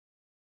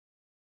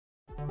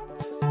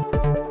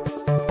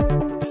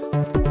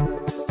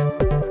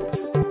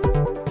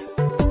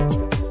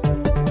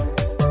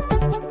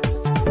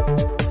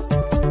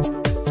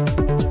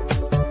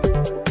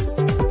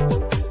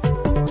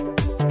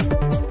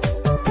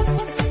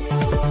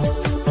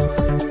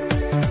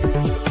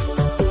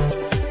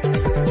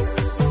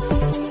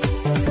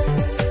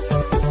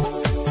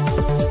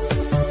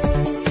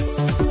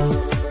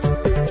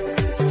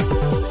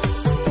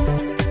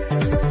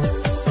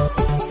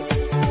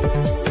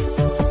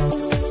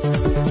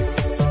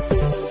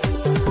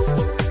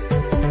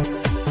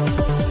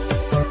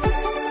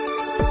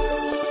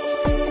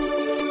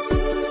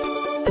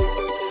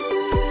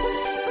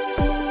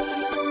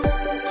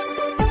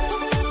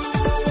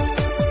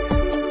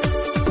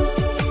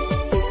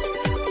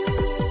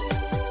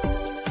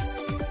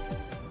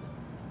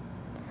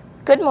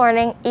Good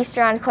morning,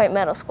 Eastern Oncoit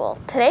Middle School.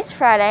 Today's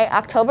Friday,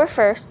 October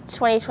 1st,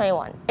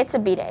 2021. It's a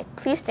B-Day.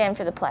 Please stand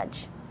for the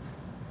pledge.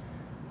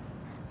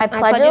 I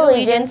pledge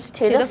allegiance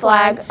to the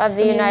flag of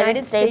the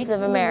United States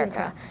of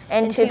America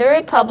and to the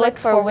republic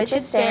for which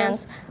it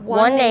stands,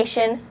 one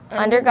nation,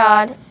 under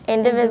God,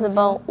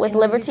 indivisible, with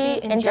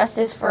liberty and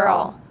justice for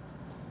all.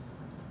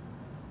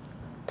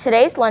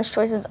 Today's lunch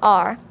choices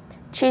are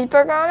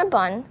cheeseburger on a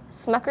bun,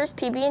 Smucker's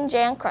PB&J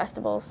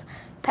Uncrustables,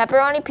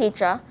 pepperoni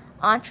pizza,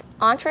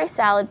 entree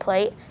salad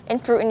plate,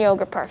 and fruit and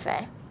yogurt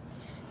parfait.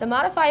 The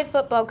Modified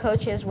football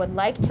coaches would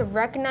like to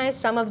recognize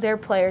some of their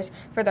players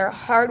for their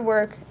hard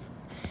work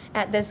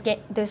at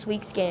this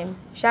week's game.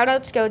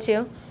 Shoutouts go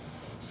to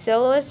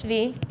Silas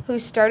V, who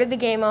started the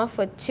game off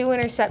with 2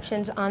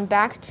 interceptions on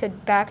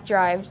back-to-back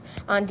drives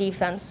on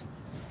defense.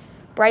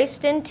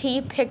 Bryston T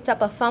picked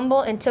up a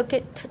fumble and took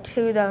it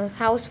to the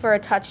house for a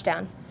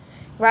touchdown.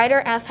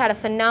 Ryder F had a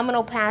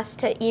phenomenal pass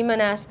to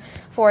Eamon S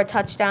for a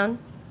touchdown.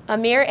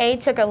 Amir A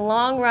took a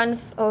long run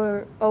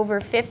over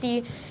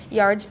 50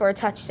 yards for a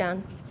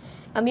touchdown.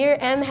 Amir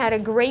M had a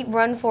great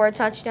run for a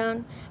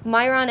touchdown.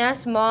 Myron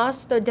S.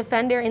 Moss, the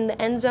defender in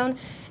the end zone,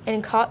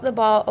 and caught the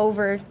ball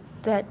over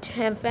the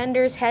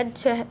defender's head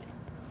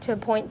to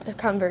point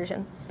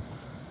conversion.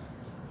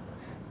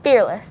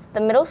 Fearless,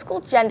 the Middle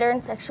School Gender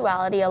and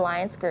Sexuality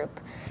Alliance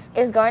group,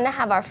 is going to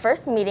have our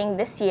first meeting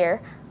this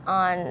year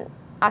on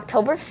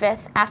October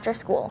 5th after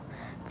school.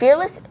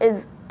 Fearless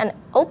is an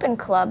open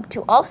club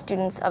to all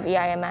students of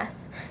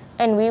EIMS,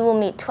 and we will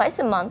meet twice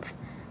a month.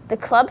 The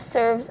club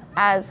serves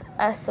as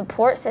a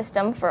support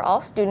system for all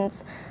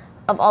students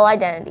of all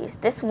identities.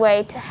 This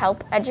way to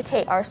help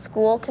educate our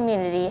school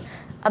community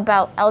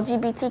about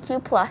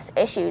LGBTQ+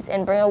 issues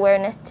and bring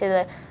awareness to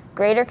the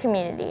greater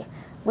community.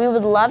 We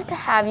would love to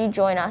have you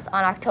join us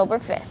on October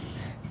 5th.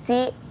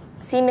 See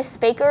Ms.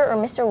 Spaker or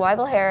Mr.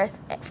 Weigel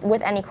Harris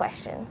with any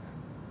questions.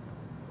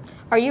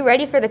 Are you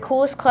ready for the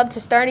coolest club to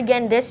start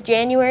again this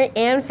January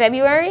and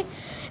February?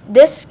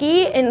 This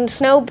Ski and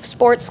Snow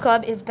Sports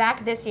Club is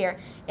back this year,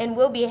 and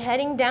we'll be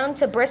heading down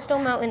to Bristol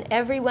Mountain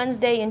every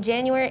Wednesday in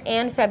January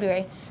and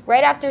February,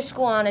 right after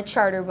school on a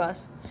charter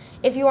bus.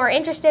 If you are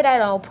interested at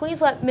all,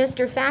 please let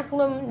Mr.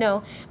 Facklum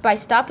know by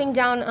stopping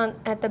down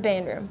at the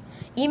band room,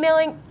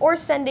 emailing, or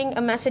sending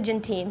a message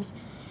in Teams.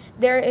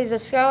 There is a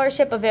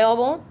scholarship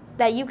available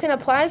that you can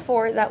apply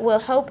for that will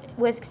help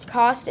with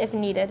costs if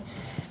needed.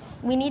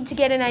 We need to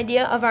get an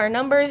idea of our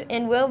numbers,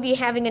 and we'll be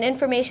having an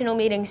informational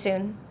meeting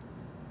soon.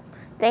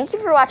 Thank you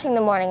for watching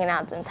the morning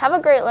announcements. Have a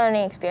great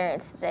learning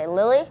experience today.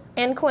 Lily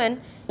and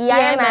Quinn,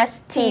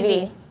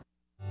 EIMSTV.